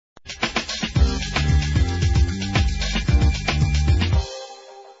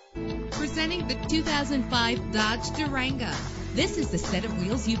2005 Dodge Durango. This is the set of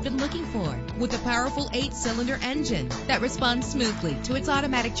wheels you've been looking for, with a powerful 8-cylinder engine that responds smoothly to its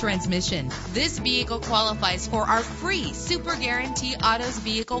automatic transmission. This vehicle qualifies for our free Super Guarantee Autos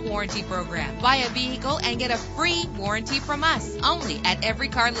Vehicle Warranty Program. Buy a vehicle and get a free warranty from us, only at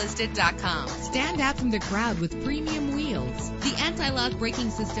everycarlisted.com. Stand out from the crowd with premium wheels. The anti-lock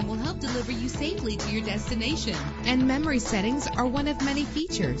braking system will help deliver you safely to your destination. And memory settings are one of many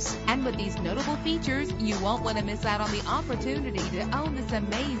features. And with these notable features, you won't want to miss out on the opportunity to own this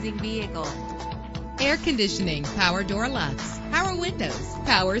amazing vehicle. Air conditioning, power door locks, power windows,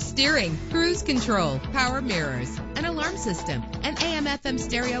 power steering, cruise control, power mirrors, an alarm system, an AM/FM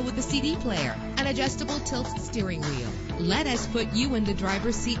stereo with a CD player, an adjustable tilt steering wheel. Let us put you in the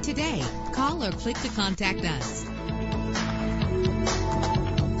driver's seat today. Call or click to contact us.